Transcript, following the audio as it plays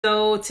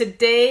So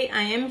today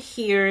I am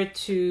here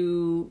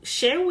to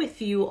share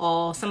with you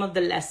all some of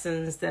the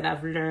lessons that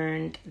I've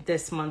learned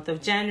this month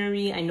of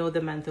January. I know the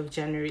month of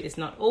January is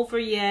not over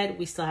yet.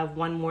 We still have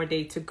one more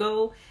day to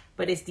go,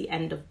 but it's the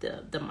end of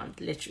the month.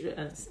 Literally,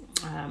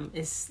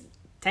 it's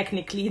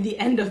technically the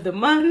end of the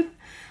month.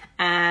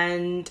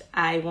 And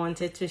I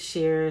wanted to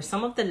share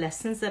some of the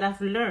lessons that I've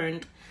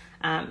learned.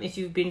 If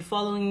you've been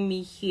following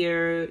me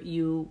here,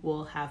 you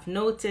will have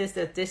noticed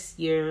that this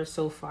year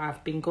so far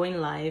I've been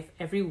going live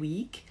every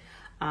week.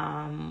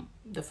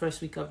 The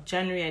first week of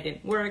January I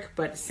didn't work,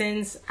 but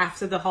since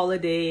after the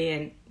holiday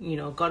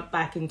and got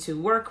back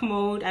into work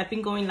mode, I've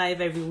been going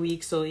live every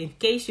week. So in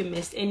case you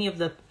missed any of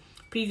the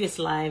previous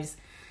lives,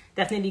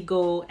 definitely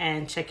go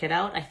and check it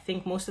out. I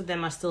think most of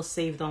them are still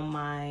saved on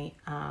my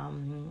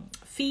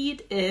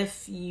feed.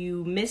 If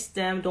you missed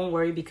them, don't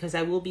worry, because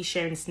I will be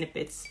sharing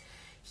snippets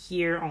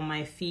here on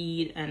my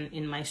feed and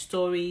in my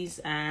stories.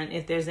 And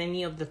if there's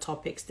any of the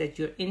topics that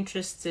you're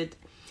interested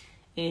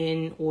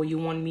in or you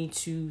want me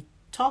to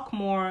talk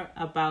more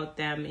about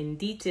them in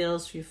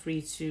details, feel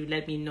free to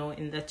let me know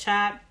in the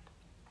chat.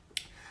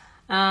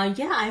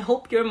 I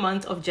hope your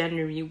month of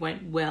January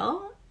went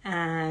well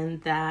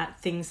and that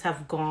things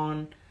have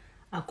gone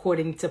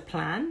according to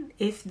plan.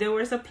 If there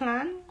was a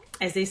plan,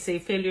 as they say,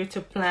 failure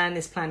to plan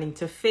is planning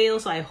to fail.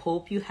 So I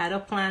hope you had a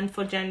plan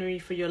for January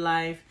for your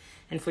life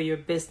and for your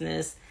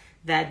business,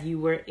 that you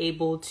were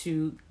able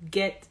to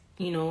get,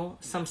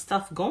 some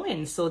stuff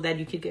going so that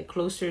you could get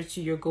closer to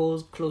your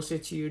goals, closer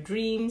to your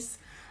dreams.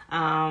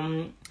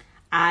 I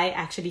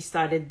actually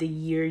started the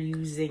year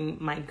using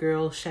my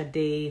girl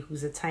Sade,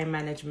 who's a time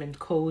management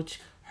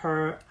coach,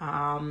 her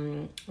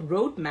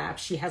roadmap.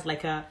 She has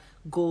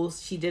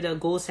she did a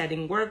goal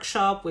setting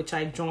workshop, which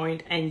I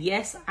joined. And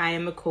yes, I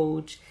am a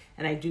coach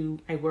and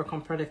I work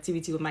on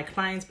productivity with my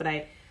clients, but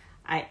I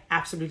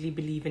absolutely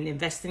believe in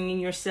investing in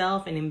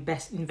yourself and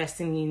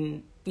investing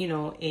in,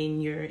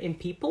 in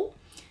people.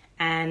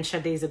 And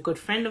Sade is a good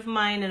friend of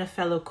mine and a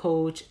fellow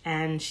coach,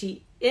 and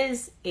she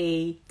is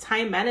a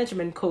time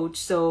management coach.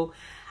 So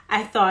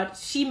I thought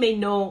she may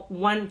know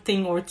one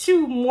thing or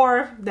two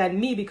more than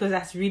me because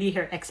that's really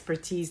her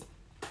expertise.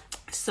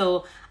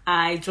 So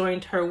I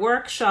joined her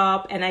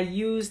workshop and I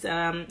used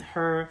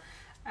her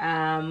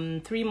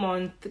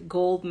 3-month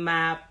goal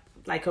map,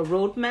 like a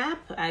roadmap.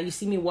 You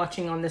see me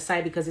watching on the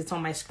side because it's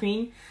on my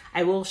screen.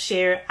 I will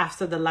share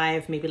after the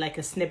live, maybe like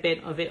a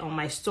snippet of it on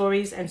my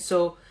stories. And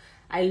so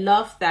I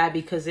love that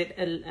because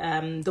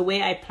the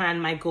way I plan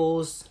my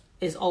goals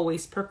is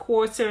always per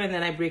quarter, and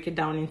then I break it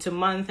down into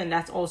month. And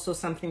that's also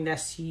something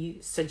that she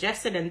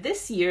suggested. And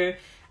this year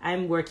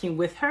I'm working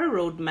with her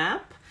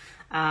roadmap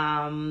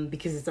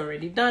because it's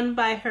already done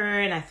by her.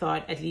 And I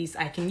thought at least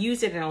I can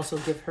use it and also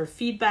give her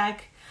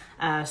feedback.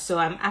 So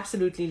I'm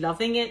absolutely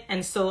loving it.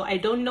 And so I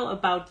don't know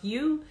about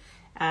you,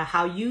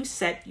 how you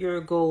set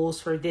your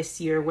goals for this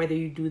year, whether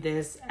you do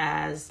this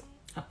as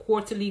a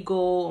quarterly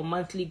goal or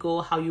monthly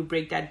goal, how you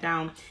break that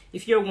down.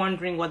 If you're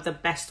wondering what the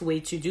best way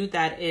to do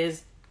that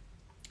is,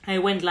 I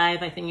went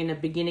live, I think, in the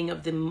beginning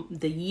of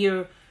the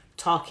year,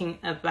 talking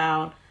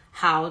about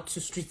how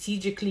to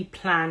strategically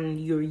plan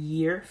your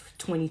year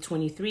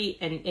 2023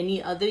 and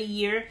any other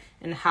year,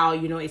 and how,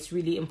 it's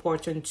really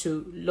important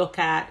to look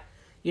at,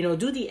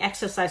 do the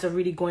exercise of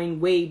really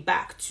going way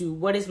back to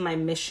what is my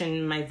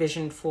mission, my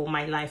vision for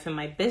my life and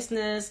my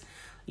business,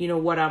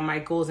 what are my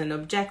goals and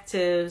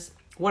objectives,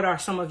 what are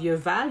some of your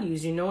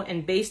values,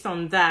 and based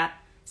on that,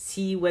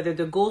 see whether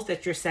the goals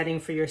that you're setting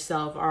for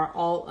yourself are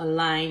all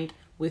aligned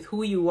with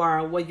who you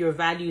are, what your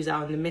values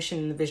are, and the mission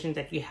and the vision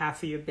that you have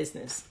for your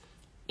business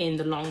in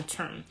the long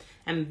term.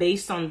 And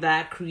based on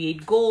that,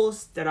 create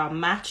goals that are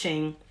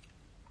matching,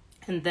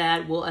 and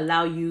that will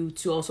allow you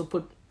to also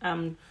put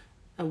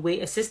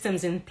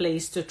systems in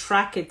place to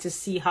track it, to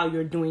see how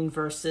you're doing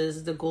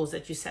versus the goals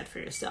that you set for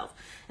yourself.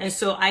 And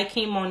so I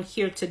came on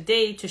here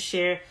today to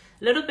share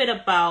a little bit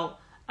about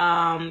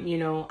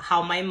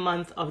how my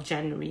month of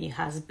January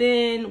has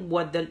been,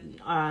 what the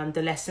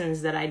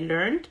lessons that I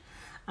learned,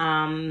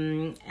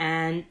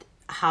 and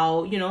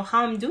how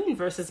I'm doing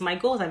versus my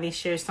goals. I may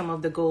share some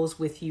of the goals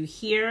with you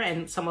here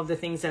and some of the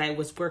things that I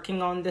was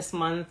working on this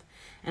month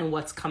and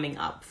what's coming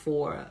up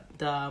for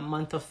the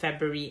month of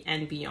February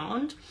and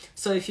beyond.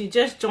 So if you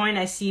just joined,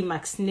 I see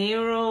Max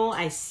Nero,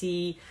 I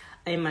see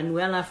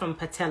Emanuela from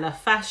Patella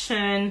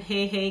Fashion.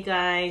 Hey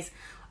guys.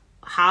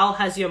 How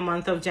has your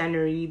month of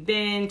January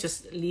been?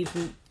 Just leave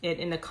it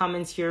in the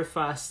comments here for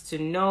us to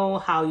know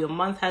how your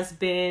month has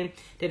been.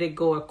 Did it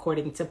go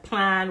according to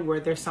plan? Were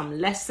there some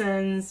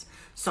lessons,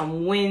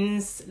 some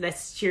wins?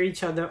 Let's cheer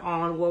each other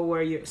on. What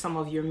were some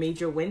of your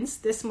major wins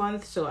this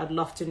month? So I'd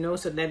love to know.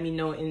 So let me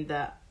know in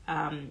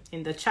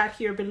the chat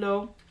here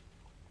below.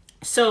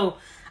 So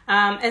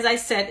as I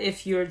said,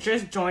 if you're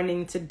just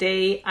joining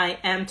today, I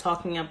am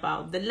talking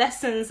about the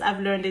lessons I've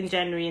learned in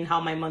January and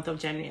how my month of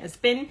January has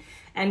been.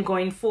 And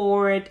going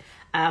forward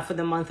for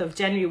the month of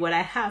January, what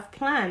I have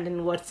planned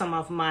and what some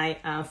of my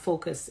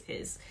focus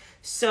is.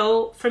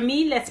 So for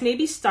me, let's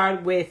maybe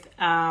start with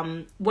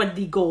what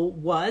the goal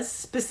was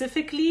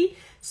specifically.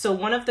 So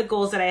one of the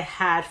goals that I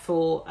had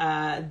for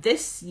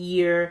this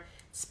year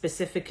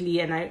specifically,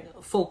 and I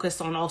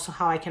focused on also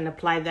how I can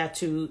apply that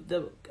to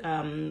the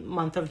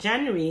month of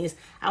January, is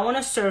I want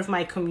to serve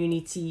my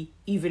community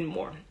even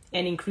more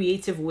and in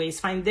creative ways,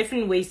 find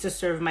different ways to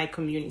serve my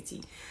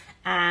community.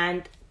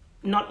 And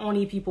not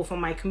only people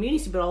from my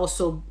community, but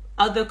also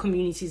other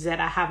communities that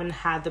I haven't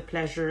had the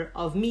pleasure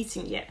of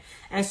meeting yet.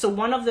 And so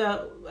one of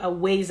the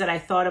ways that I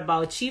thought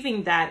about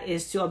achieving that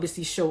is to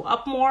obviously show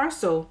up more.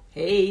 So,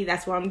 hey,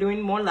 that's why I'm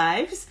doing more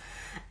lives.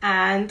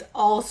 And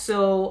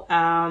also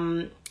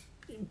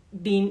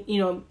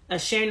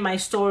sharing my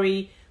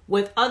story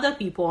with other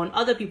people on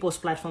other people's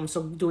platforms.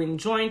 So doing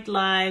joint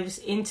lives,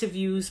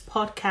 interviews,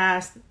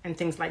 podcasts, and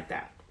things like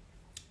that.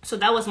 So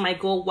that was my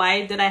goal.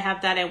 Why did I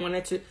have that? I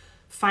wanted to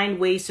find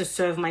ways to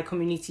serve my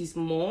communities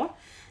more.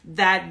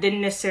 That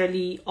didn't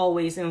necessarily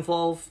always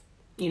involve,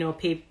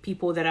 pay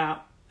people that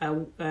are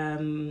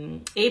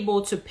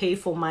able to pay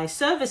for my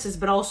services,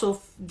 but also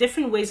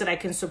different ways that I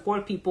can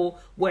support people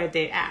where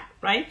they're at,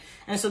 right?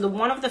 And so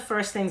one of the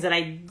first things that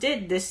I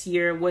did this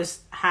year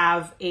was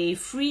have a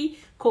free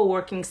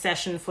co-working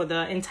session for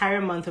the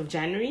entire month of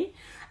January.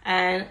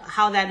 And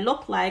how that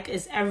looked like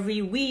is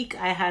every week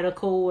I had a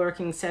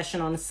co-working session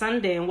on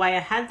Sunday. And why I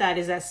had that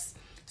is that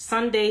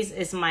Sundays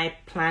is my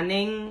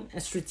planning, a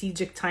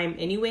strategic time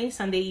anyway.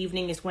 Sunday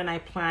evening is when I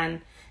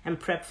plan and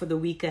prep for the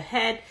week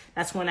ahead.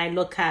 That's when I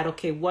look at,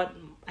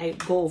 I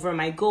go over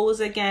my goals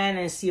again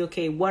and see,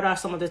 what are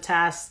some of the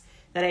tasks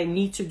that I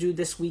need to do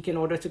this week in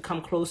order to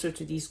come closer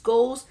to these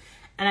goals.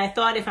 And I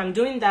thought if I'm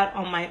doing that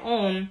on my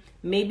own,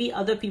 maybe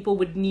other people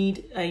would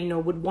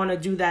would want to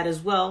do that as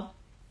well.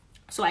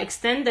 So I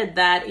extended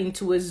that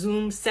into a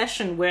Zoom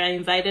session where I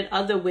invited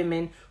other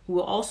women who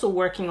were also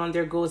working on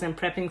their goals and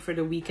prepping for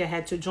the week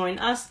ahead to join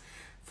us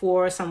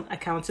for some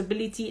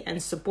accountability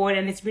and support.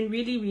 And it's been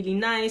really, really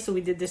nice. So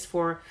we did this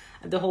for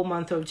the whole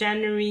month of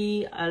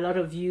January. A lot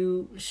of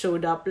you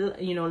showed up,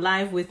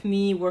 live with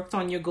me, worked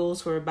on your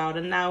goals for about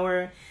an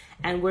hour,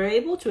 and we're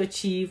able to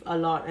achieve a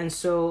lot. And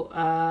so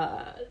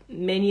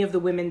many of the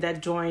women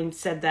that joined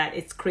said that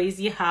it's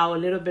crazy how a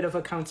little bit of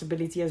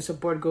accountability and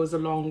support goes a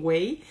long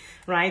way,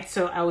 right?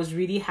 So I was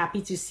really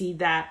happy to see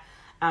that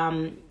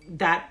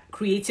that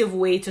creative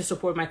way to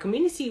support my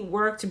community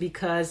worked,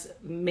 because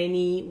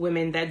many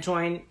women that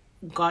joined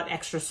got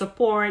extra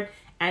support,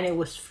 and it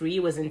was free.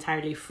 It was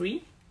entirely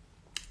free.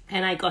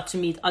 And I got to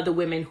meet other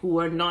women who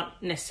were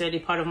not necessarily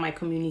part of my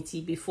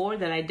community before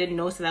that I didn't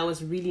know. So that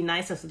was really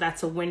nice. And so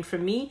that's a win for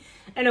me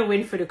and a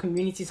win for the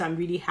community. So I'm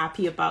really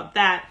happy about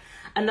that.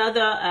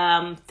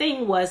 Another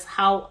thing was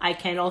how I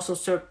can also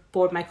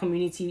support my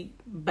community,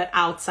 but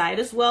outside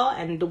as well.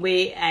 And the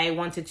way I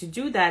wanted to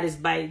do that is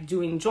by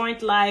doing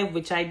joint live,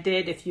 which I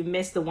did. If you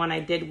missed the one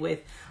I did with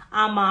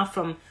Ama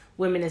from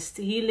Womenist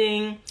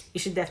Healing, you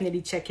should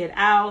definitely check it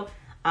out.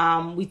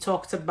 We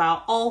talked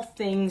about all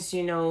things,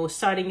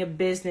 starting a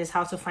business,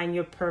 how to find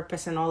your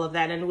purpose and all of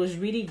that. And it was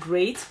really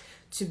great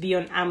to be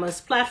on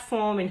Ama's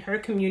platform in her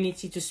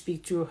community to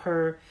speak to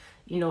her,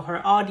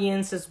 her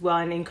audience as well,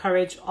 and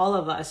encourage all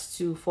of us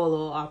to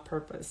follow our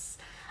purpose.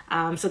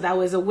 So that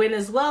was a win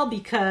as well,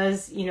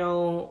 because,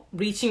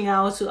 reaching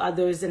out to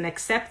others and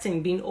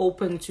accepting, being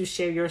open to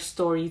share your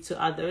story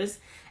to others.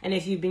 And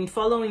if you've been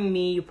following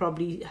me, you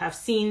probably have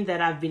seen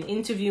that I've been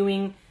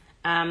interviewing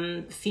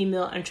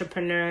female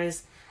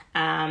entrepreneurs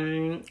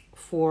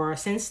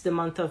since the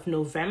month of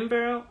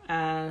November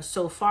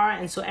so far.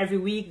 And so every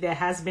week there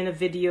has been a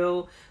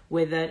video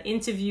with an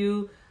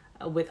interview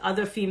with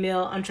other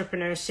female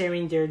entrepreneurs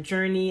sharing their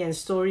journey and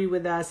story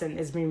with us, and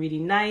it's been really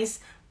nice.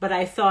 But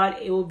I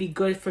thought it would be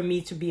good for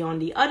me to be on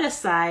the other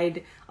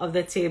side of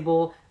the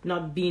table,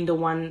 not being the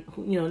one,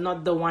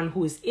 not the one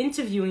who is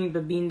interviewing,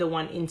 but being the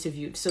one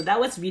interviewed. So that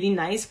was really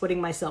nice,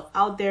 putting myself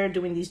out there,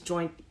 doing these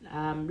joint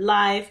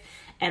live.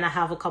 And I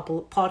have a couple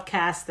of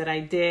podcasts that I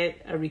did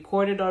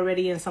recorded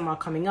already, and some are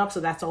coming up. So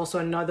that's also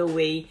another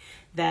way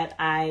that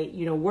I,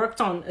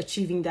 worked on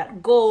achieving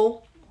that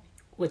goal,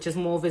 which is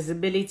more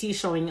visibility,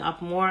 showing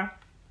up more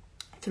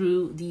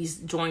through these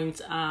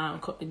joint,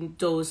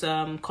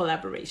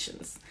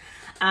 collaborations.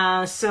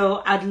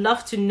 So I'd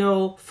love to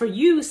know for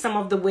you some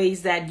of the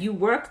ways that you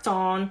worked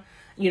on,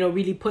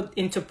 really put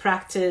into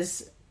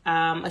practice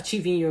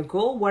achieving your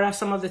goal. What are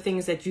some of the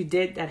things that you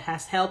did that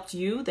has helped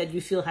you, that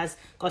you feel has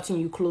gotten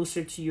you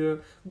closer to your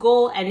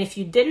goal? And if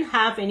you didn't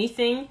have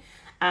anything,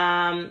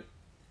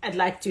 I'd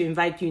like to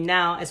invite you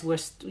now, as we're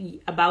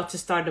about to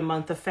start the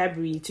month of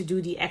February, to do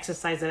the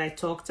exercise that I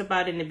talked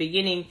about in the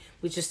beginning,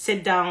 which is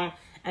sit down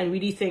and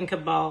really think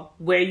about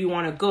where you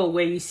want to go,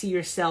 where you see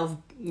yourself,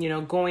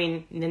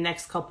 going in the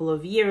next couple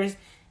of years.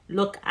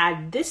 Look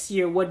at this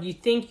year, what you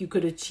think you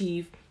could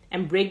achieve,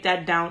 and break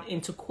that down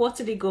into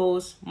quarterly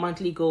goals,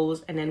 monthly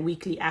goals, and then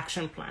weekly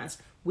action plans,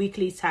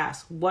 weekly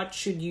tasks. What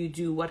should you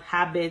do? What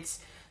habits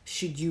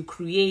should you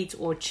create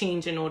or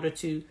change in order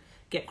to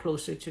get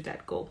closer to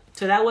that goal?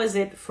 So that was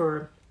it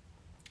for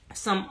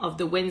some of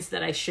the wins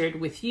that I shared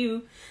with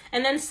you.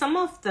 And then some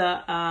of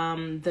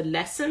the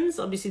lessons.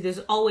 Obviously, there's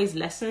always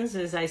lessons.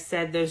 As I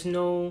said, there's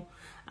no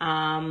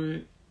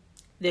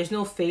there's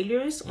no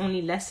failures,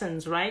 only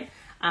lessons, right?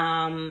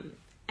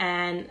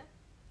 And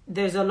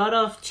there's a lot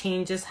of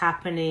changes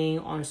happening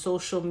on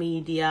social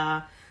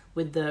media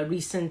with the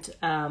recent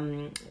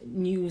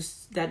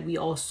news that we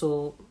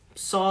also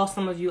saw.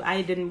 Some of you,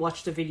 I didn't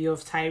watch the video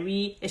of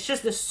Tyree. It's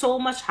just there's so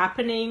much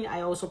happening.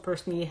 I also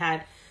personally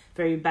had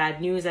very bad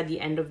news at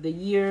the end of the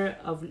year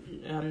of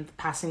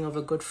passing of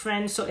a good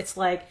friend. So it's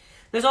like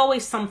there's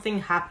always something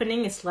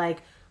happening. It's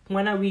like,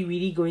 when are we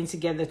really going to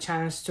get the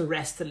chance to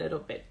rest a little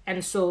bit?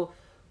 And so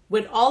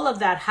with all of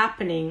that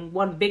happening,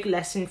 one big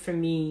lesson for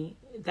me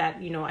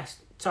that, you know, I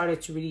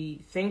started to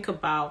really think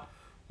about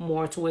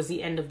more towards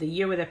the end of the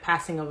year with the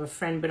passing of a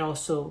friend, but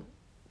also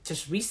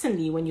just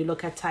recently when you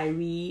look at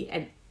Tyree,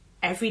 and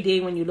every day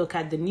when you look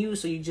at the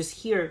news, or you just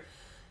hear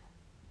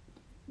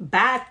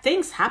bad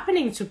things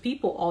happening to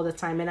people all the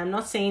time. And I'm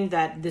not saying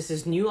that this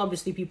is new.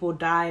 Obviously, people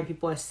die and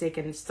people are sick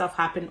and stuff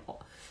happen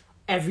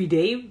every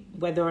day,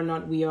 whether or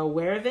not we are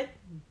aware of it.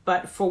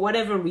 But for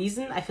whatever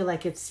reason, I feel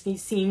like it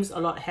seems a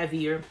lot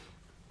heavier.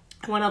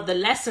 One of the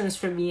lessons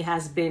for me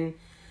has been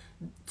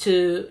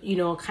to, you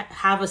know,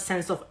 have a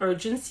sense of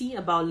urgency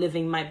about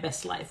living my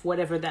best life,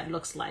 whatever that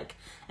looks like.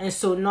 And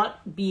so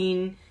not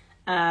being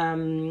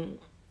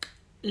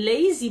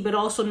lazy, but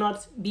also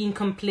not being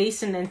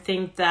complacent and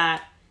think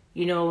that,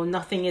 you know,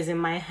 nothing is in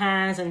my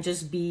hands, and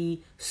just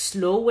be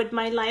slow with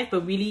my life,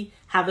 but really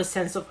have a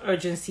sense of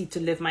urgency to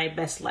live my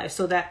best life,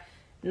 so that,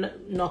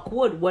 knock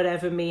wood,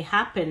 whatever may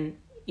happen,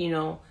 you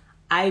know,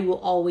 I will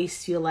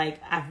always feel like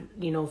I've,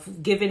 you know,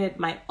 given it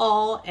my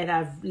all and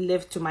I've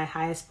lived to my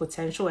highest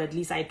potential. At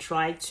least I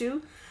try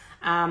to.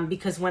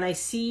 Because when I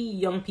see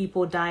young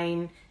people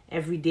dying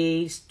every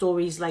day,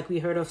 stories like we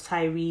heard of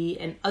Tyree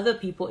and other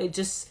people, it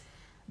just,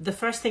 the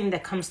first thing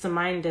that comes to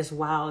mind is,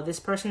 wow, this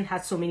person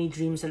had so many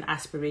dreams and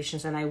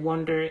aspirations, and I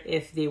wonder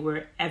if they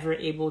were ever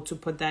able to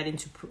put that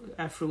into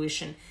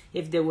fruition,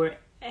 if they were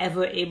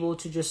ever able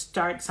to just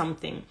start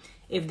something,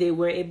 if they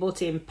were able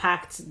to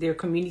impact their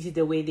community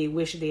the way they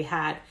wish they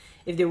had,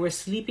 if they were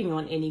sleeping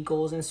on any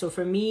goals. And so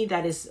for me,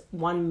 that is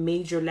one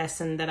major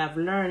lesson that I've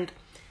learned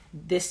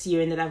this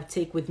year and that I would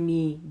take with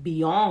me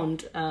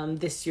beyond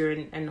this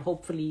year and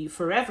hopefully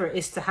forever,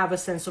 is to have a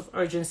sense of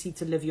urgency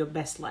to live your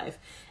best life.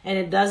 And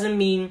it doesn't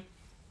mean,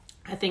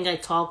 I think I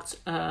talked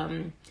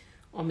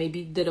or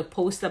maybe did a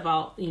post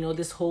about, you know,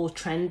 this whole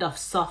trend of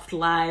soft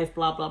life,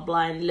 blah, blah,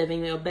 blah, and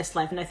living your best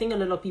life. And I think a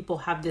lot of people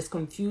have this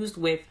confused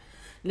with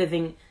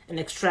living an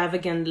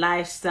extravagant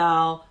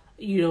lifestyle,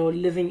 you know,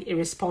 living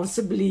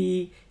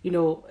irresponsibly, you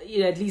know,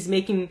 at least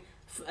making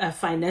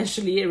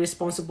financially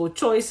irresponsible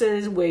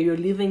choices where you're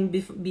living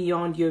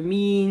beyond your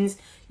means,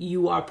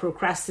 you are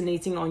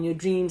procrastinating on your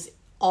dreams,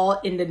 all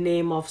in the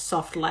name of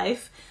soft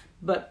life.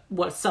 But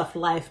what soft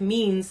life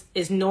means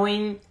is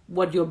knowing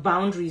what your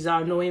boundaries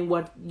are, knowing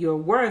what you're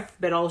worth,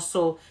 but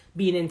also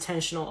being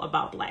intentional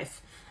about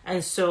life.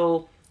 And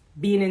so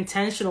being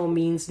intentional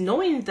means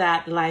knowing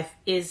that life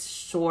is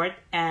short,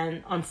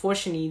 and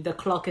unfortunately the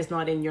clock is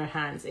not in your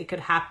hands. It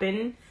could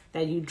happen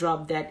that you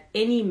drop dead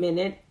any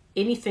minute.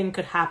 Anything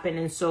could happen.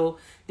 And so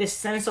this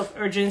sense of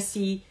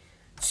urgency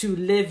to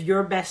live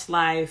your best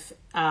life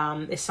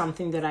is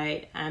something that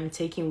I am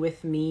taking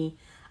with me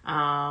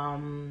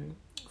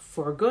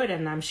for good,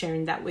 and I'm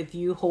sharing that with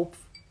you.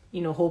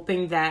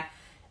 Hoping that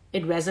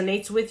it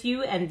resonates with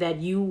you and that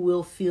you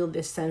will feel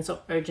this sense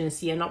of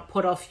urgency and not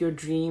put off your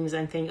dreams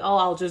and think, oh,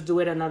 I'll just do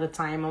it another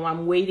time. Or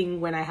I'm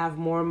waiting when I have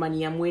more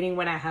money. I'm waiting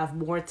when I have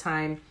more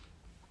time.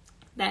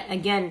 That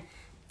again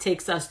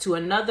takes us to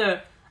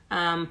another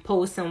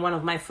post, and one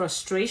of my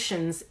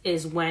frustrations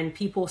is when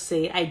people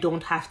say, I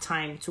don't have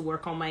time to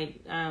work on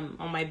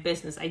my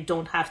business. I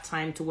don't have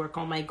time to work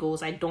on my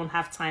goals. I don't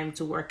have time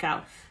to work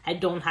out. I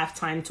don't have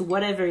time to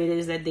whatever it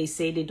is that they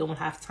say they don't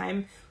have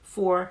time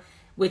for,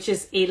 which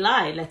is a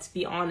lie. Let's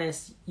be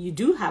honest. You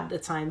do have the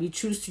time. You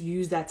choose to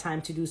use that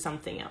time to do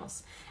something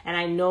else. And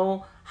I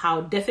know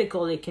how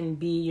difficult it can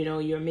be. You know,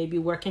 you're maybe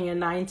working a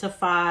 9 to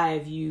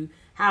 5. You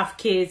have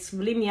kids.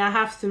 Believe me, I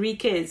have 3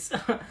 kids.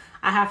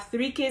 I have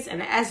 3 kids,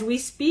 and as we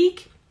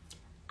speak,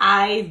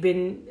 I've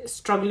been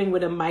struggling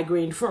with a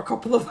migraine for a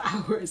couple of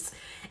hours.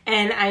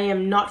 And I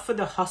am not for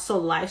the hustle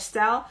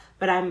lifestyle,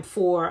 but I'm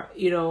for,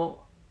 you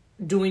know,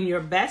 doing your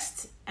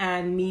best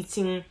and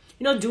meeting,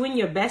 you know, doing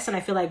your best. And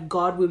I feel like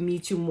God will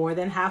meet you more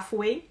than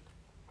halfway.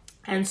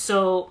 And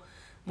so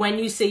when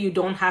you say you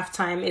don't have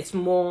time, it's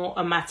more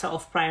a matter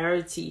of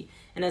priority.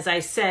 And as I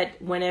said,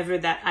 whenever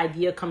that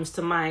idea comes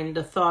to mind,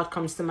 the thought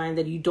comes to mind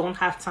that you don't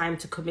have time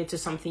to commit to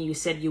something you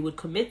said you would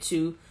commit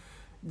to,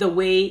 the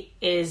way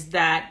is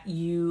that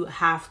you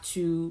have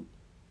to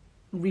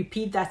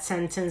repeat that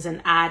sentence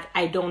and add,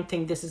 I don't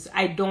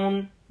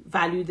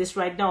value this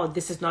right now.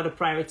 This is not a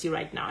priority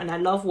right now. And I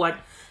love what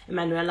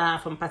Emanuela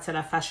from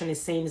Patella Fashion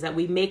is saying, is that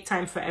we make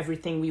time for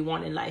everything we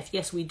want in life.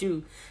 Yes, we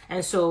do.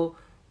 And so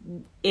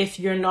if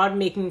you're not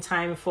making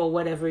time for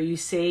whatever you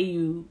say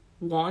you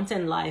want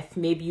in life,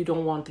 maybe you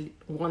don't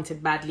want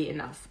it badly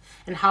enough.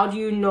 And how do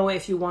you know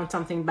if you want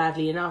something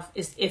badly enough?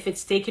 Is if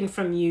it's taken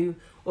from you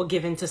or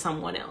given to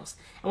someone else.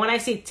 And when I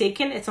say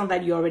taken, it's not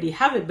that you already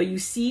have it, but you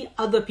see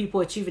other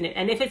people achieving it.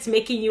 And if it's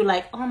making you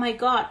like, oh my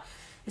God,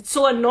 it's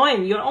so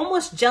annoying, you're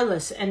almost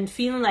jealous and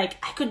feeling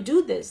like I could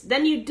do this,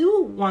 then you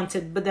do want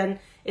it. But then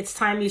it's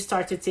time you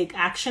start to take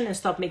action and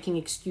stop making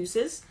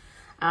excuses,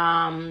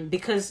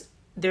 because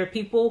there are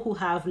people who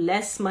have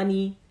less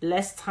money,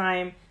 less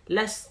time,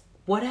 less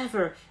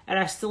whatever, and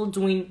are still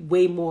doing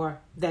way more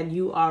than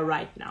you are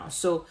right now.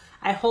 So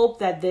I hope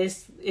that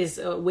this is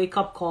a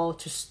wake-up call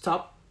to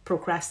stop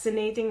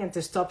procrastinating and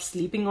to stop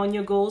sleeping on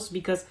your goals,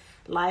 because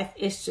life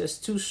is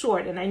just too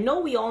short. And I know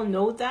we all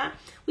know that.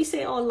 We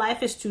say, oh,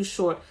 life is too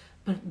short.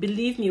 But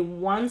believe me,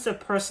 once a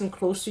person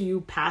close to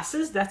you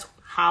passes, that's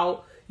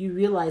how you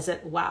realize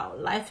that, wow,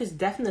 life is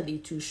definitely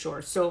too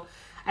short. So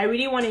I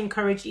really want to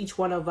encourage each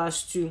one of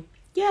us to,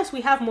 yes,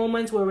 we have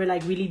moments where we're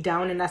like really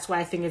down, and that's why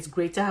I think it's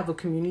great to have a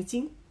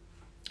community.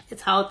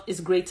 It's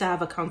great to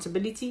have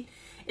accountability.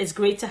 It's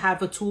great to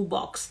have a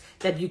toolbox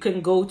that you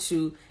can go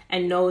to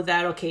and know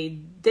that, okay,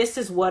 this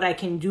is what I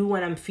can do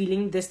when I'm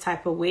feeling this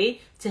type of way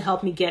to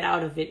help me get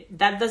out of it.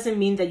 That doesn't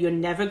mean that you're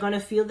never going to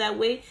feel that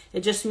way. It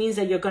just means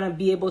that you're going to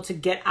be able to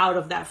get out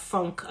of that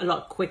funk a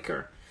lot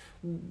quicker.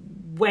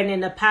 When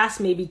in the past,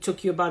 maybe it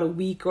took you about a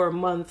week or a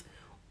month,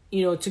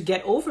 to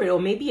get over it,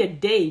 or maybe a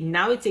day.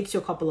 Now it takes you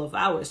a couple of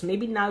hours.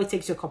 Maybe now it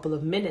takes you a couple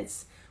of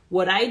minutes.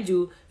 What I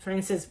do, for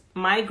instance,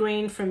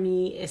 migraine for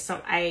me is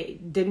I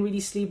didn't really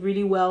sleep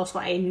really well, so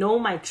I know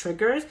my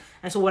triggers.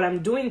 And so what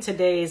I'm doing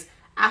today is,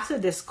 after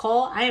this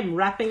call, I am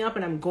wrapping up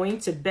and I'm going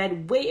to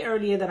bed way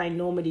earlier than I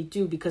normally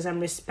do, because I'm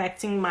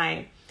respecting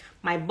my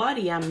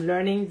body. I'm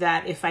learning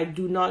that if I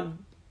do not,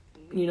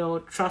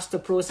 trust the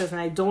process and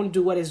I don't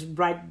do what is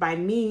right by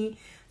me,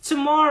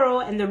 tomorrow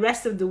and the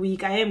rest of the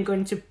week, I am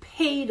going to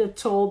pay the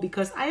toll,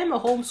 because I am a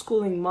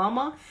homeschooling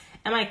mama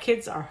and my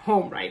kids are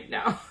home right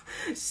now.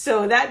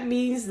 So that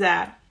means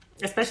that,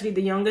 especially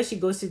the youngest, she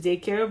goes to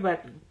daycare,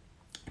 but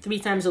 3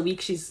 times a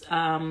week she's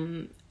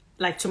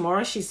like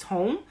tomorrow she's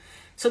home.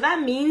 So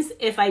that means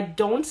if I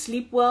don't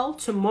sleep well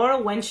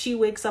tomorrow, when she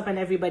wakes up and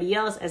everybody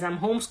else, as I'm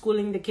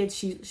homeschooling the kids,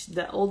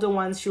 the older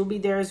ones, she'll be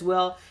there as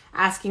well,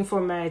 asking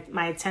for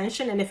my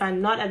attention. And if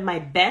I'm not at my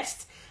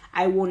best,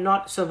 I will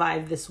not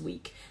survive this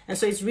week. And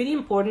so it's really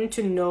important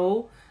to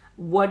know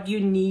what you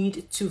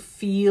need to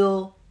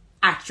feel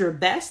at your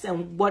best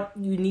and what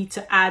you need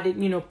to add,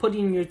 put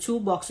in your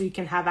toolbox so you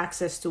can have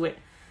access to it.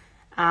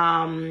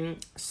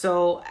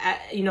 So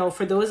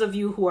for those of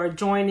you who are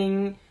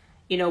joining,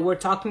 we're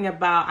talking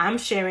about, I'm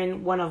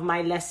sharing one of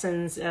my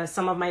lessons,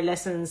 some of my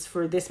lessons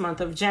for this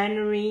month of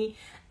January,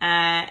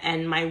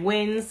 and my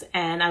wins.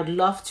 And I'd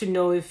love to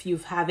know if you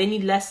have any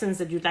lessons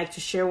that you'd like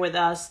to share with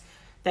us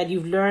that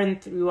you've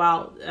learned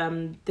throughout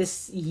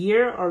this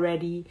year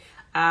already,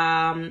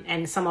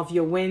 and some of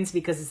your wins,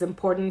 because it's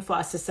important for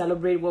us to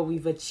celebrate what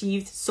we've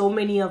achieved. So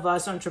many of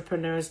us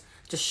entrepreneurs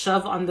just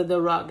shove under the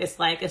rug. It's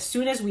like, as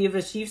soon as we have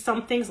achieved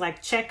something, it's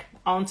like, check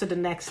on to the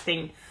next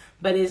thing.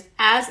 But it's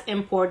as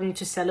important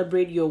to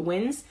celebrate your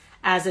wins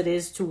as it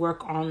is to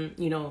work on,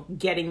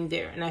 getting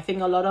there. And I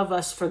think a lot of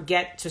us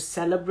forget to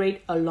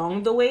celebrate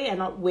along the way and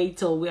not wait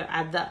till we're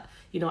at the,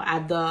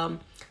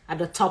 at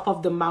the top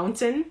of the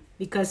mountain.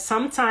 Because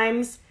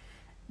sometimes,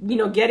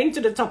 getting to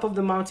the top of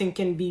the mountain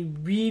can be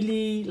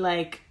really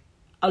like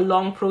a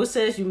long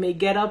process. You may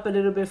get up a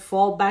little bit,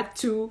 fall back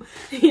to,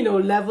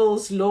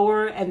 levels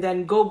lower, and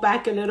then go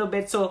back a little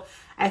bit. So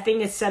I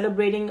think it's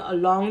celebrating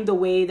along the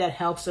way that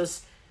helps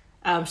us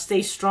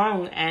stay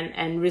strong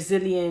and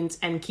resilient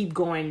and keep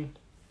going.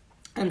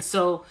 And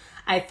so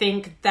I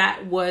think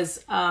that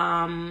was,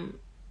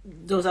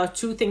 those are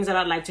 2 things that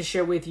I'd like to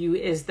share with you,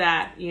 is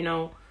that,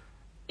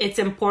 it's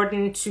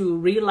important to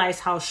realize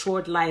how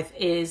short life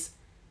is,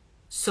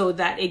 so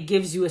that it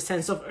gives you a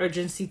sense of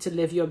urgency to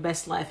live your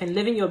best life. And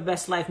living your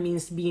best life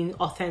means being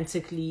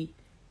authentically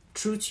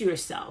true to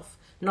yourself,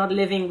 not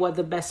living what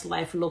the best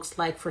life looks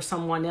like for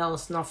someone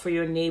else, not for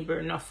your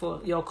neighbor, not for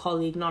your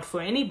colleague, not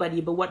for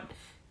anybody, but what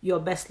your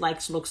best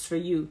life looks for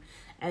you.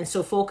 And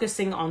so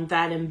focusing on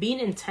that and being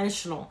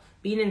intentional,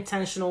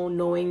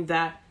 knowing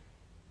that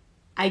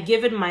I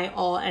give it my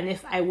all. And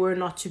if I were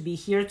not to be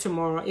here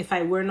tomorrow,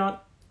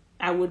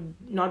 I would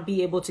not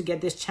be able to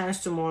get this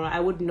chance tomorrow, I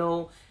would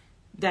know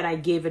that I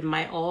gave it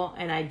my all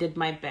and I did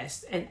my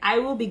best. And I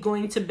will be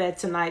going to bed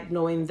tonight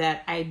knowing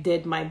that I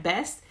did my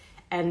best.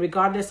 And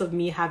regardless of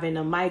me having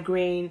a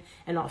migraine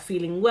and not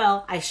feeling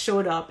well, I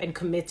showed up and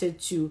committed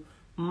to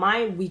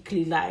my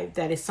weekly life.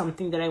 That is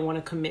something that I want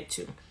to commit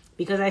to,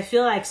 because I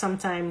feel like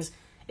sometimes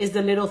it's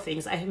the little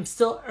things. I am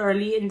still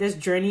early in this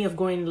journey of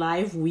going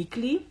live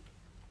weekly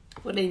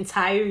for the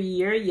entire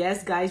year.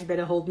 Yes, guys,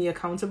 better hold me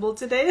accountable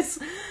to this.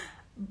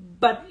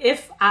 But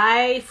if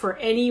I, for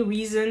any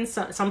reason,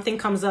 something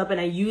comes up and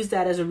I use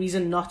that as a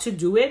reason not to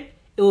do it,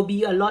 it will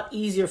be a lot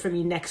easier for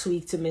me next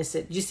week to miss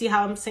it. Do you see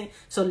how I'm saying?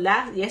 So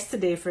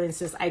yesterday, for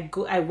instance,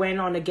 I went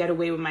on a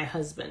getaway with my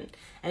husband,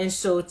 And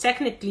so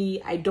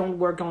technically I don't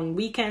work on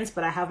weekends,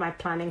 but I have my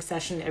planning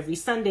session every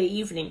Sunday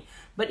evening.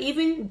 But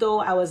even though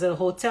I was at a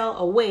hotel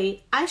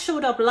away, I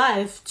showed up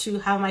live to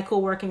have my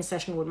co-working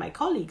session with my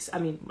colleagues.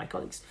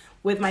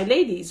 With my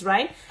ladies,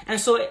 right? And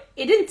so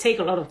it didn't take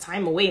a lot of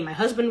time away. My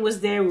husband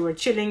was there. We were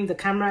chilling. The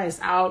camera is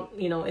out,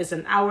 it's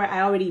an hour.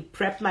 I already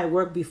prepped my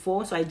work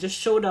before. So I just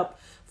showed up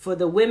for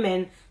the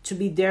women to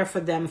be there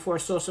for them for a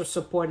source of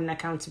support and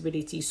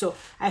accountability. So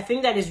I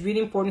think that is really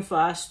important for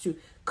us to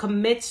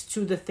commit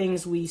to the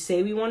things we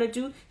say we want to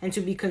do and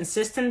to be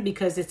consistent,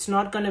 because it's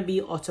not going to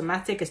be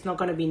automatic. It's not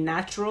going to be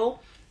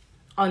natural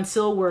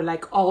until we're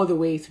like all the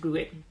way through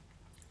it.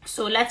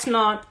 So let's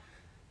not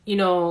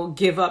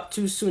give up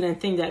too soon and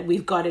think that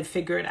we've got it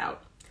figured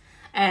out.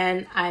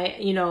 And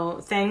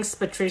thanks,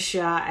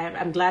 Patricia.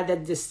 I'm glad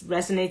that this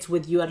resonates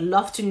with you. I'd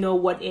love to know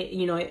what,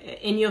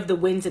 any of the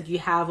wins that you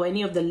have or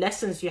any of the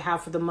lessons you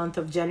have for the month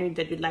of January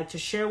that you'd like to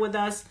share with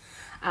us.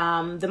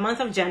 The month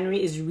of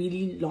January is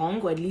really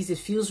long, or at least it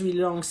feels really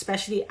long,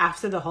 especially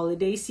after the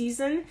holiday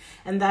season.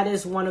 And that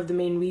is one of the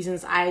main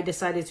reasons I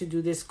decided to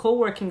do this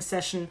co-working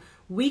session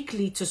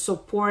weekly to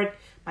support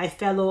my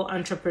fellow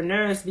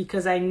entrepreneurs,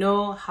 because I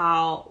know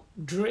how,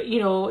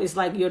 it's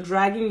like you're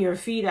dragging your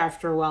feet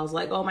after a while. It's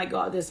like, oh my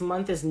God, this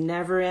month is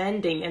never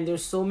ending and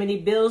there's so many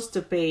bills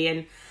to pay.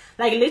 And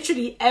like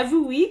literally every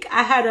week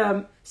I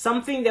had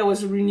something that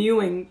was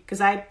renewing,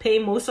 because I pay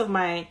most of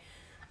my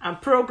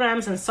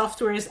programs and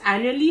softwares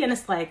annually. And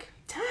it's like,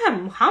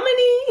 damn, how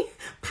many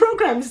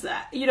programs,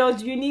 do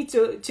you need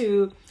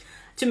to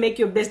make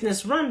your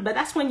business run? But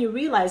that's when you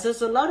realize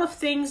there's a lot of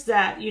things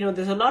that,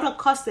 there's a lot of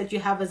costs that you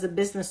have as a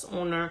business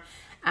owner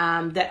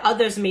that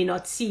others may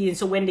not see. And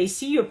so when they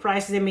see your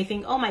prices, they may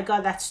think, oh my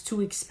God, that's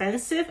too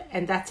expensive.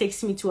 And that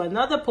takes me to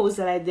another post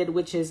that I did,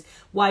 which is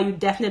why you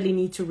definitely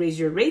need to raise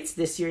your rates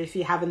this year if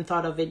you haven't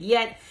thought of it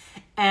yet.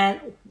 And,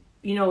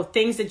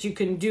 things that you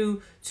can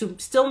do to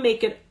still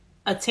make it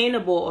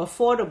attainable,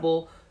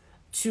 affordable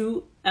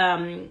to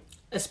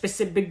a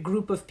specific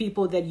group of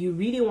people that you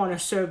really want to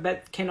serve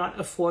but cannot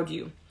afford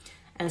you.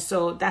 And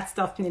so that's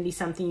definitely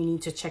something you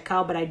need to check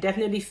out. But I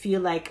definitely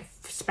feel like,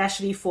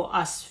 especially for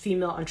us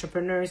female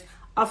entrepreneurs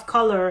of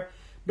color,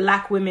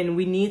 Black women,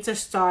 we need to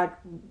start,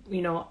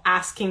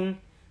 asking,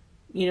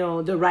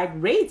 the right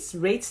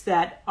rates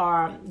that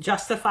are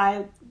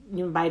justified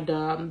by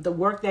the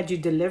work that you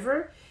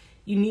deliver.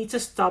 You need to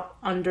stop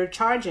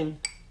undercharging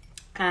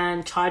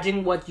and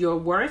charging what you're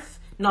worth.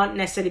 Not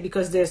necessarily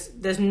because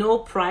there's no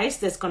price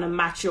that's going to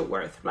match your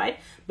worth, right?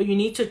 But you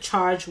need to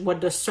charge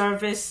what the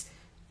service,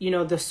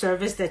 the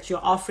service that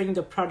you're offering,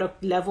 the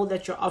product level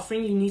that you're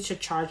offering, you need to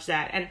charge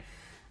that. And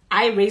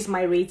I raise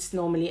my rates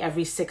normally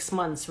every 6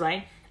 months,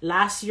 right?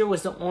 Last year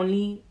was the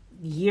only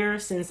year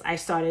since I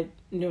started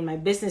my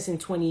business in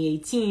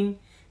 2018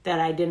 that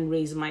I didn't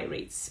raise my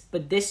rates.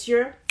 But this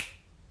year,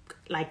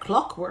 like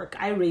clockwork,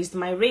 I raised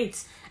my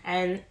rates.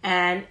 And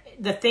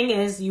the thing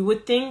is, you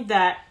would think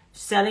that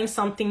selling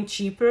something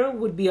cheaper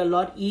would be a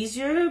lot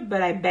easier,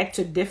 but I beg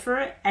to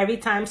differ. Every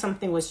time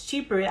something was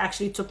cheaper, it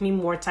actually took me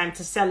more time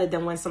to sell it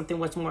than when something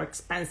was more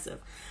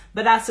expensive.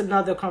 But that's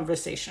another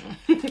conversation.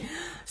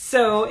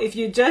 So if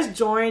you just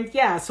joined,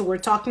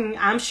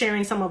 I'm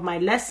sharing some of my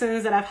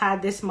lessons that I've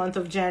had this month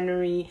of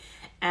January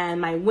and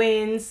my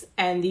wins,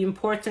 and the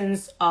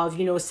importance of,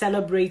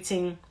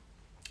 celebrating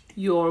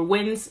your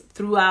wins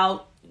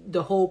throughout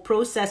the whole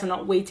process and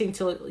not waiting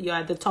till you're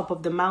at the top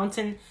of the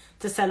mountain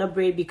to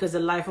celebrate, because the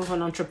life of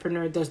an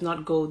entrepreneur does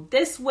not go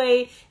this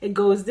way. It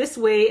goes this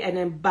way and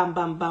then bam,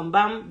 bam, bam,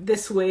 bam,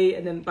 this way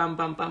and then bam,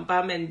 bam, bam,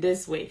 bam, and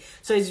this way.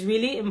 So it's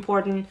really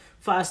important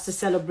for us to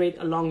celebrate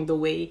along the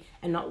way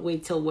and not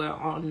wait till we're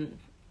on,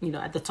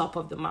 at the top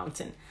of the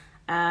mountain.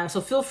 So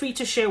feel free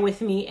to share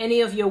with me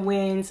any of your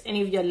wins,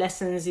 any of your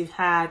lessons you've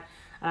had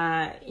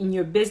in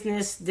your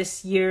business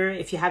this year.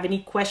 If you have any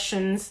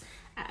questions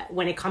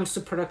when it comes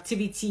to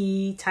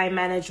productivity, time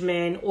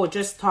management, or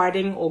just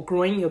starting or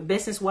growing your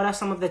business, what are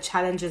some of the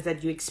challenges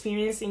that you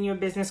experience in your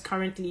business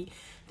currently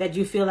that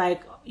you feel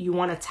like you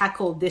want to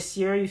tackle this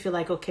year? You feel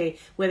like, okay,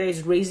 whether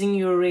it's raising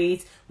your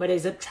rates, whether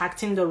it's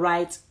attracting the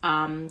right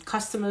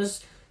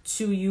customers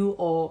to you,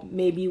 or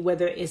maybe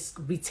whether it's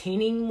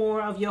retaining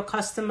more of your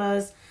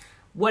customers,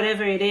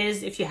 whatever it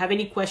is. If you have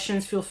any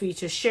questions, feel free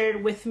to share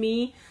it with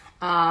me.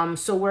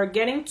 So we're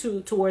getting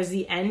towards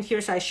the end here.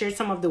 So I shared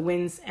some of the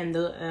wins and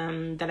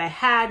the that I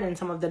had, and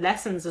some of the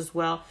lessons as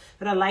well.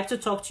 But I'd like to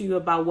talk to you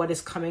about what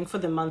is coming for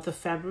the month of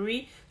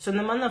February. So in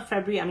the month of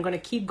February, I'm going to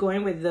keep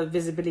going with the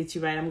visibility,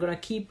 right? I'm going to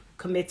keep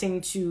committing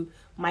to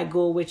my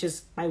goal, which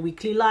is my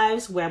weekly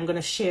lives, where I'm going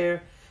to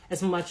share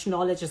as much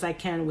knowledge as I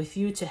can with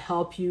you to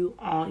help you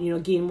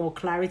gain more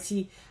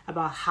clarity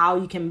about how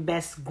you can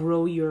best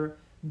grow your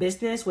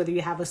business, whether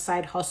you have a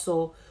side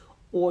hustle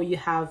or you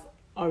have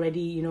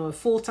already a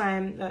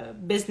full-time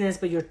business,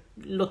 but you're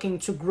looking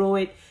to grow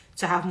it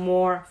to have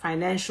more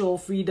financial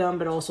freedom,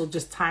 but also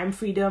just time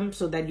freedom,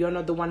 so that you're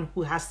not the one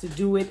who has to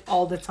do it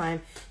all the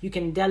time. You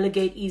can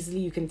delegate easily.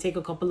 You can take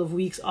a couple of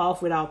weeks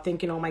off without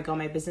thinking, oh my God,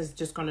 my business is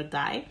just gonna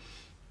die.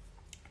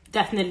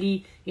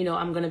 definitely,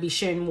 I'm going to be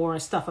sharing more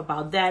stuff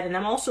about that. And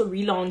I'm also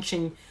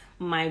relaunching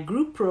my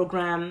group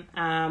program,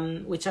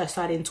 which I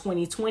started in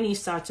 2020,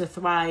 Start to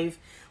Thrive,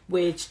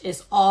 which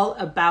is all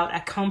about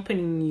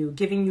accompanying you,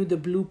 giving you the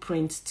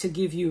blueprint to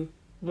give you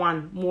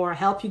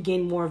help you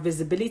gain more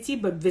visibility,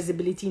 but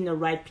visibility in the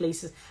right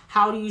places.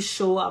 How do you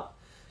show up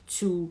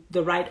to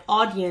the right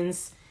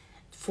audience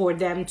for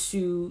them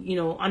to,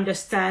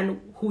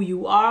 understand who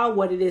you are,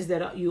 what it is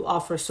that you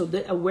offer? So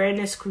the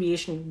awareness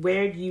creation,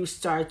 where do you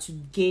start to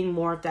gain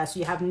more of that? So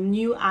you have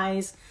new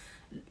eyes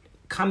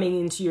coming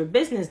into your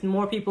business,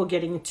 more people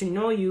getting to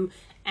know you,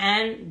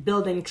 and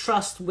building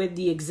trust with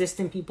the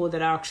existing people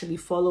that are actually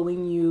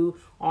following you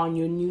on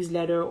your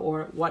newsletter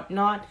or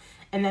whatnot.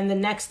 And then the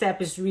next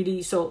step is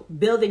really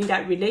building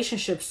that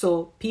relationship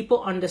so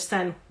people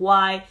understand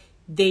why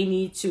they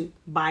need to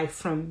buy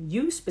from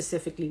you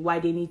specifically, why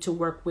they need to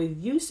work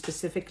with you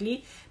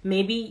specifically.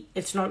 Maybe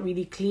it's not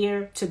really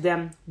clear to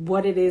them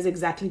what it is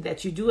exactly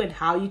that you do and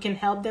how you can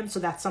help them. So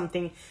that's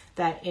something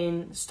that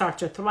in Start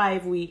to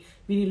Thrive, we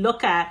really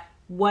look at.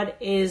 Where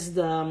is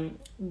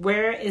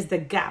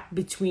the gap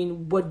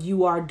between what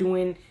you are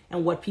doing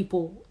and what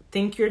people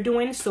think you're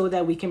doing, so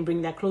that we can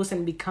bring that close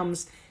and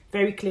becomes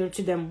very clear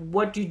to them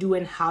what you do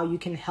and how you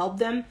can help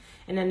them.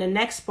 And then the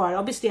next part,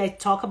 obviously I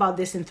talk about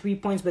this in 3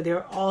 points, but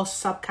they're all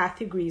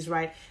subcategories,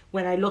 right?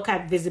 When I look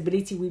at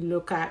visibility, we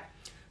look at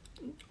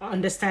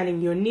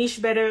understanding your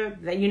niche better,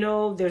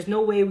 that there's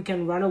no way we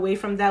can run away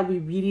from that. We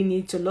really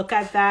need to look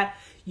at that.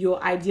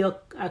 Your ideal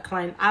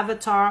client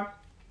avatar.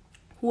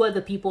 Who are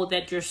the people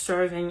that you're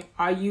serving?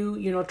 Are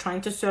you,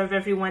 trying to serve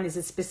everyone? Is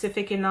it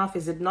specific enough?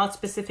 Is it not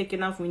specific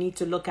enough? We need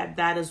to look at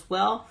that as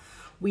well.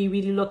 We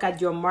really look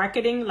at your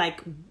marketing,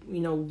 like,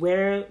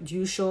 where do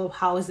you show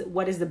up?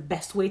 What is the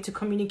best way to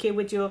communicate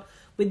with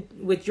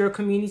your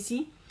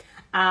community?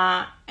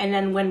 And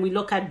then when we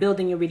look at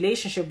building a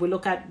relationship, we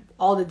look at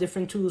all the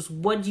different tools.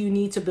 What do you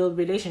need to build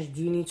relationships?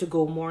 Do you need to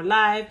go more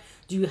live?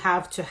 Do you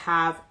have to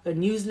have a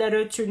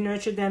newsletter to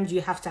nurture them? Do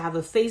you have to have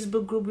a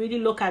Facebook group? Really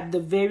look at the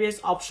various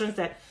options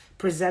that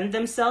present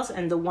themselves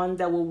and the one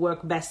that will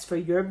work best for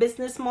your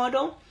business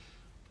model.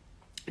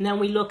 And then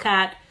we look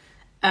at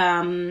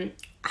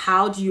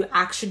how do you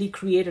actually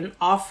create an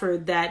offer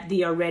that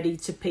they are ready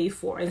to pay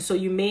for? And so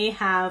you may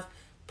have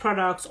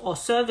products or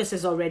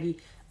services already,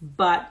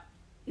 but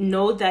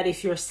know that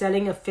if you're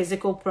selling a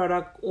physical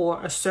product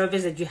or a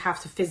service that you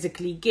have to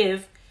physically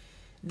give,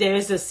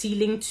 there's a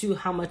ceiling to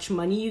how much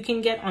money you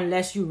can get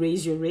unless you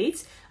raise your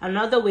rates.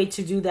 Another way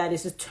to do that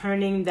is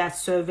turning that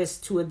service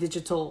to a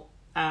digital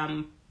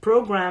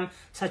program,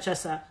 such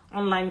as an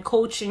online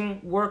coaching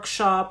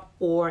workshop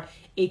or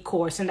a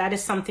course. And that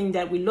is something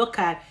that we look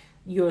at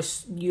your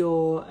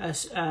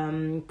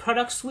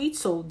product suite.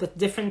 So the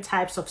different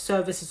types of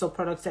services or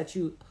products that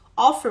you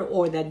offer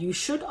or that you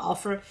should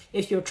offer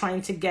if you're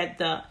trying to get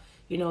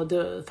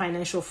the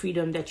financial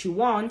freedom that you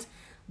want,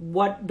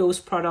 what those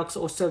products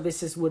or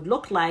services would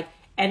look like,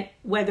 and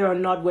whether or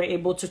not we're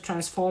able to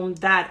transform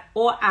that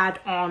or add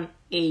on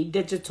a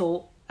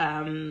digital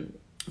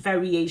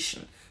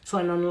variation, so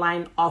an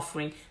online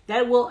offering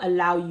that will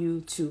allow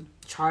you to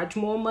charge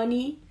more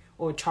money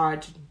or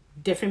charge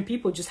different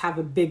people, just have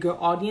a bigger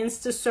audience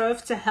to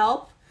serve, to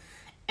help,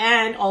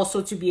 and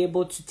also to be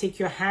able to take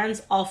your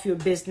hands off your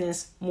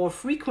business more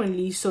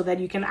frequently so that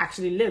you can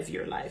actually live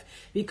your life.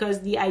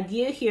 Because the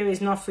idea here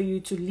is not for you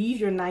to leave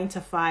your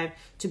 9-to-5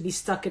 to be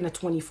stuck in a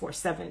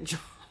 24/7 job,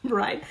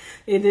 right?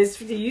 It is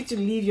for you to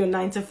leave your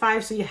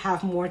 9-to-5 so you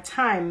have more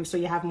time, so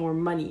you have more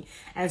money.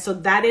 And so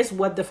that is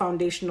what the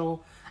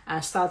foundational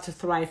Start to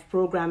Thrive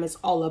program is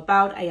all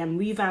about. I am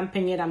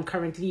revamping it. I'm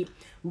currently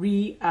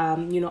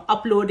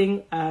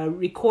uploading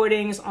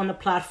recordings on a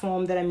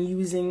platform that I'm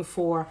using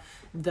for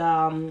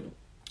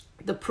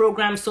the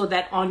program, so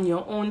that on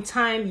your own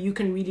time you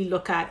can really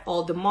look at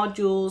all the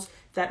modules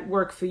that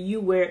work for you,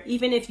 where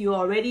even if you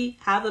already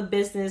have a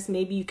business,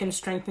 maybe you can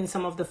strengthen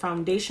some of the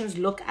foundations.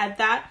 Look at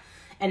that.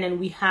 And then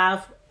we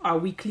have our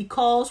weekly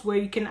calls where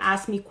you can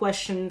ask me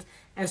questions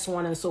and so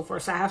on and so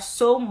forth. So I have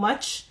so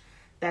much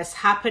that's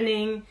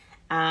happening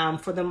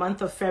for the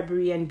month of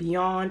February and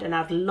beyond, and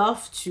I'd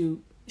love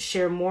to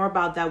share more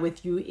about that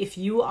with you. If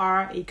you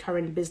are a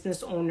current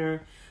business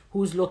owner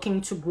who's looking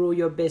to grow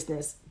your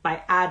business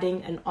by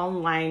adding an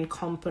online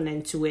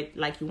component to it,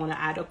 like you want to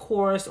add a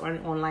course or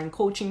an online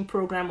coaching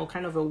program or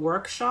kind of a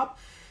workshop,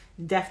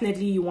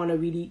 definitely you want to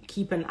really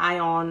keep an eye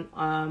on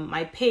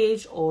my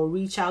page or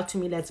reach out to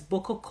me. Let's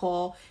book a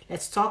call.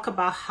 Let's talk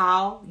about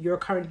how your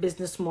current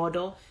business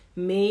model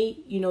may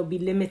be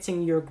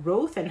limiting your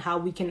growth and how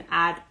we can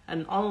add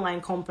an online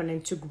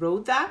component to grow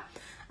that.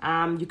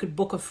 You could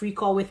book a free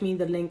call with me.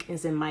 The link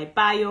is in my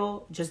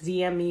bio. Just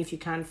DM me. If you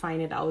can't find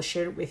it, I'll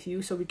share it with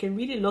you, so we can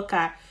really look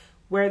at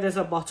where there's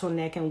a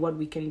bottleneck and what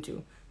we can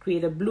do.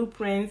 Create a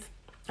blueprint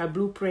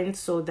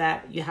so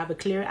that you have a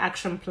clear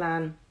action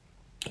plan.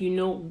 You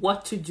know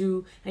what to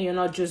do, and you're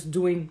not just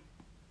doing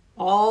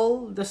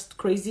all this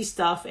crazy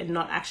stuff and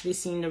not actually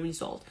seeing the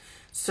result.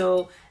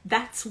 So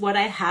that's what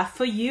I have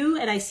for you.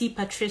 And I see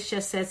Patricia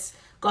says,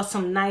 got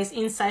some nice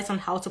insights on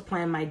how to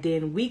plan my day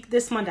and week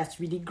this month. That's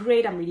really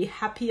great. I'm really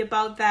happy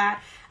about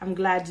that. I'm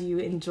glad you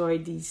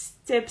enjoyed these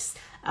tips.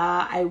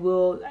 I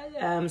will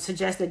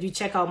suggest that you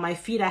check out my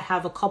feed. I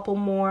have a couple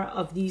more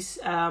of these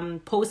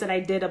posts that I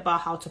did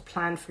about how to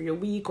plan for your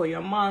week or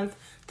your month,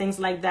 things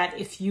like that.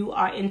 If you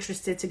are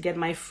interested to get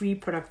my free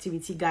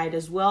productivity guide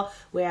as well,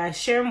 where I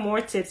share more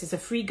tips. It's a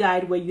free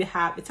guide where you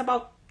have, it's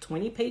about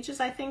 20 pages,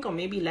 I think, or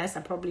maybe less.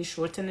 I probably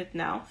shorten it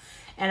now.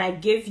 And I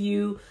give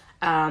you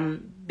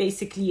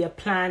basically a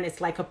plan.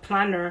 It's like a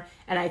planner,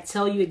 and I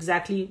tell you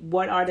exactly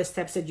what are the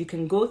steps that you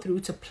can go through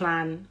to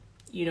plan,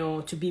 you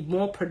know, to be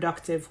more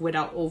productive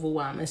without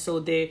overwhelm. And so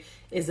there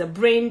is a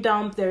brain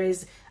dump. There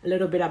is a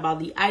little bit about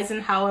the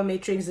Eisenhower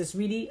matrix. It's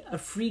really a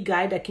free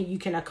guide that you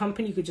can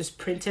accompany. You could just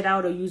print it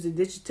out or use it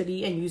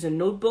digitally and use a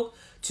notebook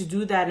to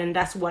do that. And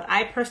that's what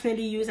I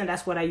personally use, and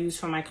that's what I use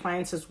for my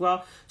clients as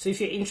well. So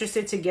if you're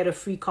interested to get a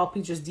free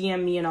copy, just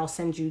DM me and I'll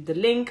send you the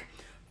link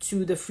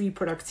to the free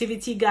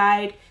productivity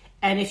guide.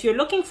 And if you're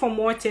looking for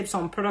more tips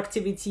on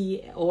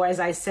productivity, or as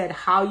I said,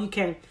 how you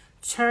can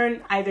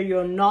turn either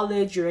your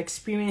knowledge, your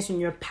experience, and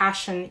your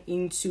passion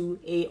into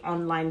a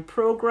online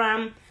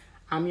program,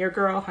 I'm your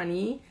girl,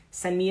 honey.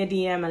 Send me a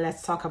DM and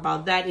let's talk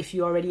about that. If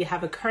you already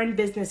have a current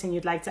business and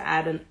you'd like to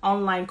add an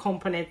online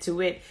component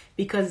to it,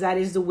 because that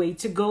is the way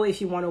to go.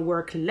 If you want to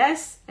work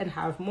less and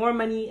have more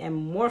money and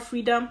more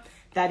freedom,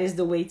 that is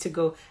the way to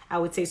go, I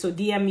would say. So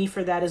DM me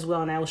for that as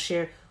well, and I will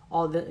share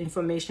all the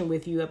information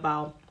with you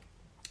about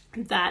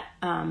that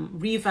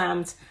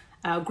revamped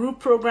group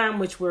program,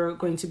 which we're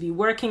going to be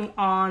working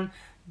on.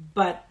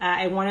 But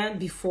I want to,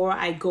 before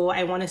I go,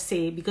 I want to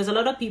say, because a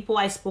lot of people,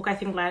 I spoke, I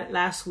think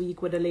last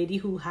week with a lady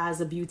who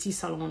has a beauty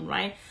salon,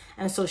 right?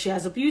 And so she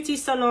has a beauty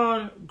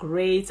salon.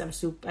 Great. I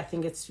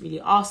think it's really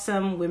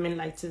awesome. Women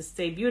like to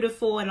stay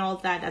beautiful and all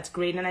that. That's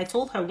great. And I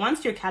told her,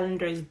 once your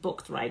calendar is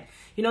booked, right,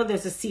 you know,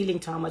 there's a ceiling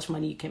to how much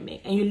money you can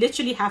make. And you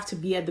literally have to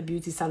be at the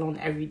beauty salon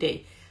every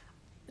day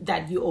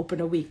that you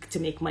open a week to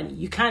make money.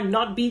 You can't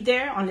not be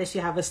there unless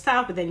you have a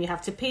staff, but then you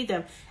have to pay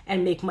them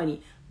and make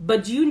money.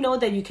 But do you know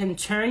that you can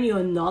turn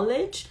your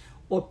knowledge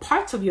or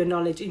parts of your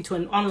knowledge into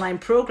an online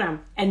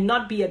program and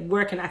not be at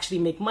work and actually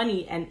make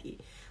money, and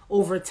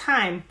over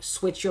time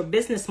switch your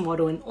business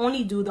model and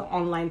only do the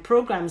online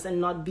programs and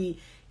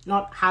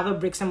not have a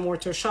bricks and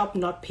mortar shop,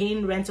 not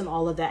paying rent and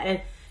all of that?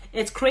 And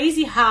it's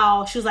crazy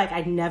how she was like,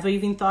 I never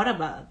even thought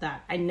about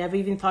that. I never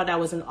even thought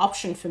that was an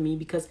option for me,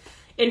 because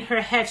in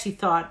her head, she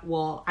thought,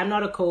 well, I'm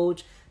not a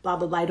coach, blah,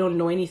 blah, blah. I don't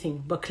know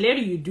anything. But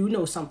clearly you do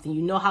know something.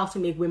 You know how to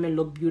make women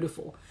look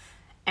beautiful.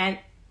 And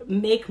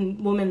make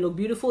women look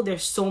beautiful,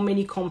 there's so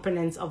many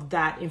components of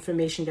that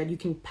information that you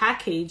can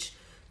package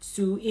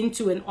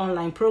into an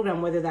online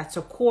program, whether that's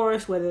a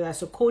course, whether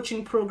that's a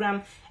coaching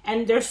program.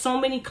 And there's so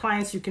many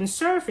clients you can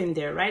serve in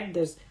there, right?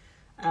 There's,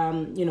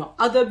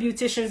 other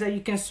beauticians that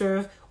you can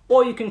serve,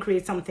 or you can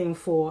create something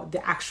for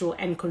the actual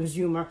end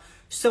consumer.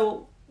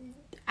 So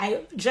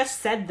I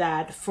just said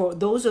that for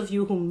those of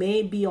you who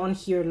may be on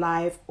here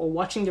live or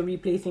watching the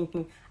replay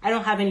thinking, I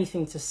don't have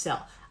anything to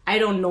sell. I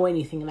don't know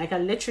anything. Like, I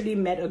literally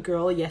met a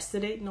girl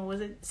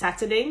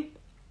Saturday?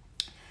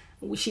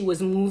 She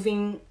was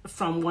moving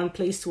from one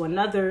place to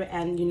another.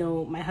 And,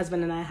 my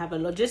husband and I have a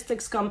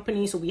logistics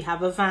company. So we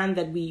have a van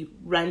that we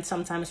rent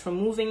sometimes for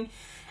moving.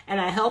 And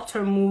I helped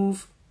her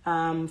move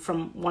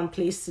from one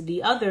place to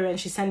the other. And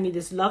she sent me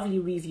this lovely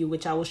review,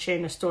 which I will share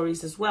in the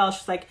stories as well.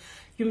 She's like,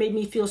 you made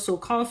me feel so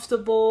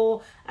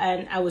comfortable,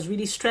 and I was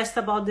really stressed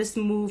about this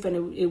move,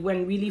 and it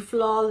went really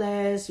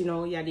flawless,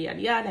 yada,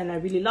 yada, yada. And I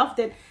really loved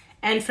it.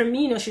 And for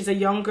me, she's a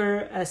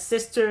younger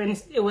sister,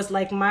 and it was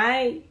like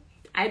I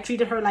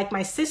treated her like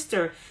my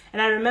sister.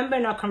 And I remember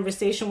in our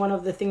conversation, one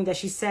of the things that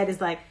she said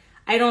is like,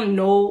 I don't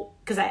know,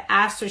 because I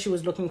asked her, she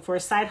was looking for a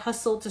side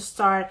hustle to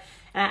start.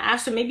 And I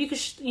asked her, maybe you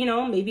could,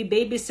 maybe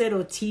babysit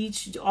or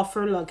teach,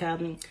 offer like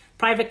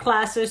private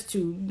classes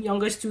to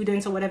younger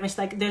students or whatever. It's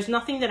like, there's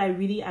nothing that I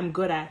really am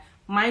good at.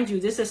 Mind you,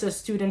 this is a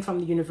student from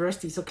the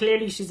university, so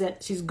clearly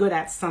she's good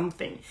at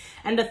something.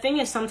 And the thing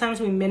is, sometimes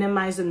we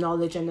minimize the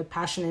knowledge and the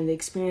passion and the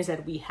experience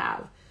that we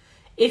have.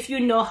 If you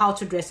know how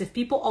to dress, if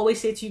people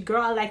always say to you,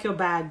 girl, I like your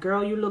bag,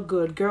 girl, you look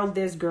good, girl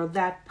this, girl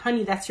that,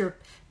 honey, that's your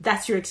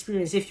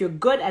experience. If you're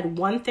good at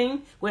one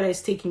thing, whether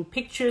it's taking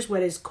pictures,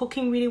 whether it's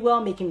cooking really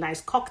well, making nice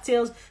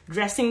cocktails,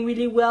 dressing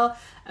really well,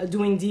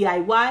 doing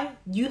DIY,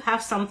 you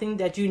have something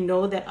that you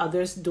know that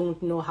others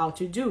don't know how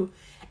to do.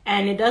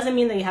 And it doesn't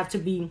mean that you have to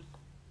be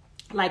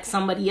like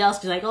somebody else,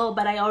 be like, oh,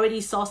 but I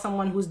already saw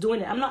someone who's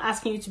doing it. I'm not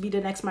asking you to be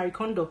the next Marie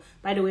Kondo.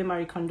 By the way,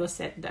 Marie Kondo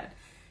said that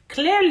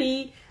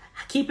clearly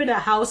keeping a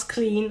house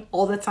clean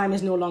all the time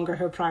is no longer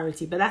her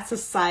priority, but that's a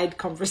side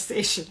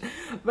conversation.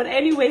 But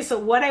anyway, so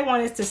what I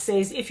wanted to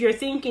say is, if you're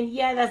thinking,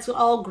 yeah, that's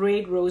all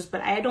great, Rose,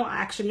 but I don't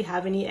actually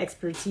have any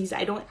expertise,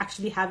 I don't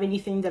actually have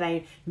anything that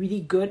I'm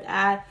really good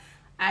at,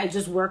 I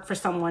just work for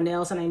someone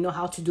else and I know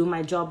how to do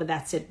my job, but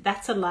that's it.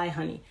 That's a lie,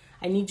 honey.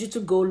 I need you to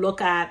go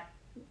look at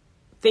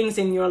things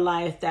in your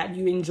life that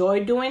you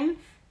enjoy doing,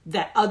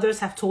 that others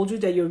have told you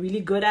that you're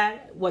really good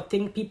at,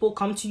 people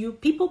come to you.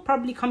 People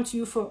probably come to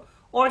you for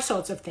all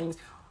sorts of things.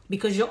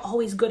 because you're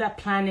always good at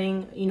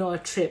planning, a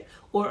trip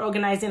or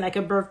organizing like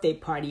a birthday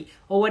party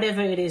or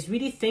whatever it is.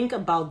 Really think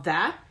about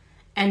that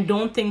and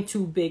don't think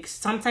too big.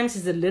 Sometimes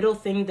it's the little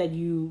thing that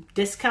you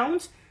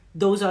discount.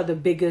 Those are the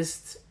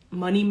biggest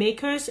money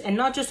makers, and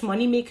not just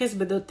money makers,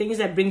 but the things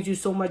that brings you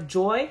so much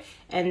joy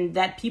and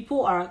that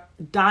people are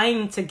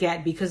dying to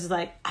get, because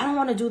like, I don't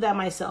want to do that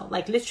myself.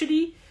 Like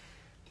literally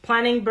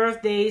planning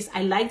birthdays,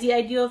 I like the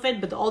idea of it,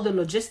 but all the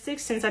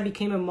logistics, since I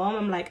became a mom,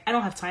 I'm like, I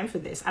don't have time for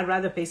this. I'd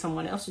rather pay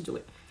someone else to do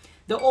it.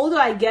 The older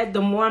I get,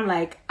 the more I'm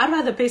like, I'd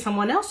rather pay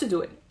someone else to do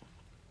it.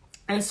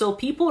 And so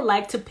people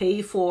like to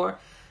pay for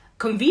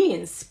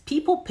convenience.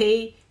 People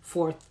pay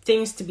for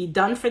things to be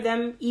done for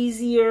them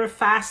easier,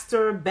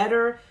 faster,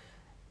 better.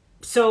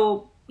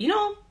 So,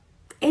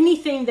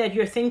 anything that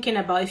you're thinking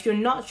about, if you're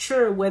not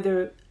sure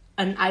whether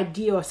an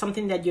idea or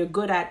something that you're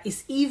good at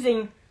is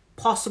even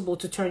possible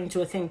to turn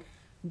into a thing,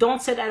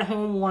 don't sit at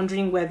home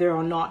wondering whether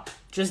or not.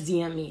 Just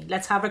DM me.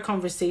 Let's have a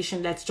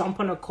conversation. Let's jump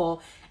on a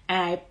call.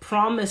 And I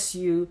promise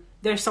you,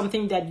 there's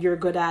something that you're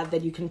good at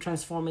that you can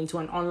transform into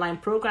an online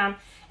program.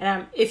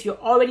 And if you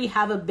already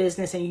have a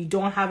business and you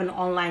don't have an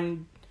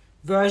online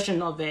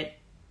version of it,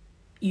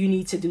 you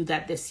need to do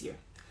that this year.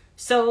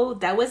 So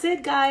that was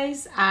it,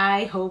 guys.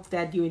 I hope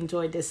that you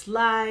enjoyed this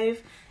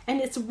live. And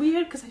it's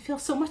weird because I feel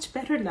so much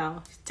better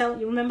now.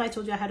 You remember I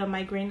told you I had a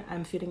migraine?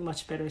 I'm feeling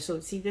much better.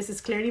 So see, this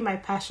is clearly my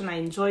passion. I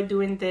enjoy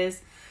doing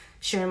this,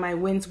 sharing my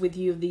wins with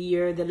you of the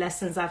year, the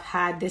lessons I've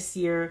had this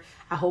year.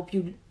 I hope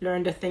you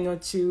learned a thing or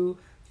two.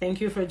 Thank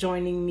you for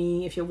joining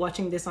me. If you're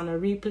watching this on a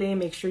replay,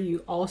 make sure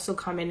you also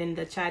comment in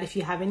the chat. If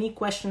you have any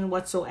question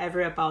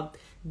whatsoever about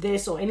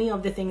this or any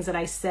of the things that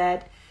I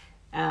said,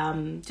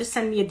 just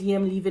send me a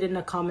DM, leave it in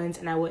the comments,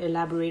 and I will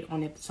elaborate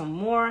on it some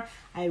more.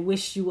 I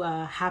wish you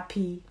a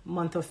happy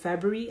month of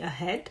February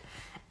ahead,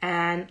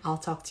 and I'll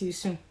talk to you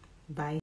soon. Bye.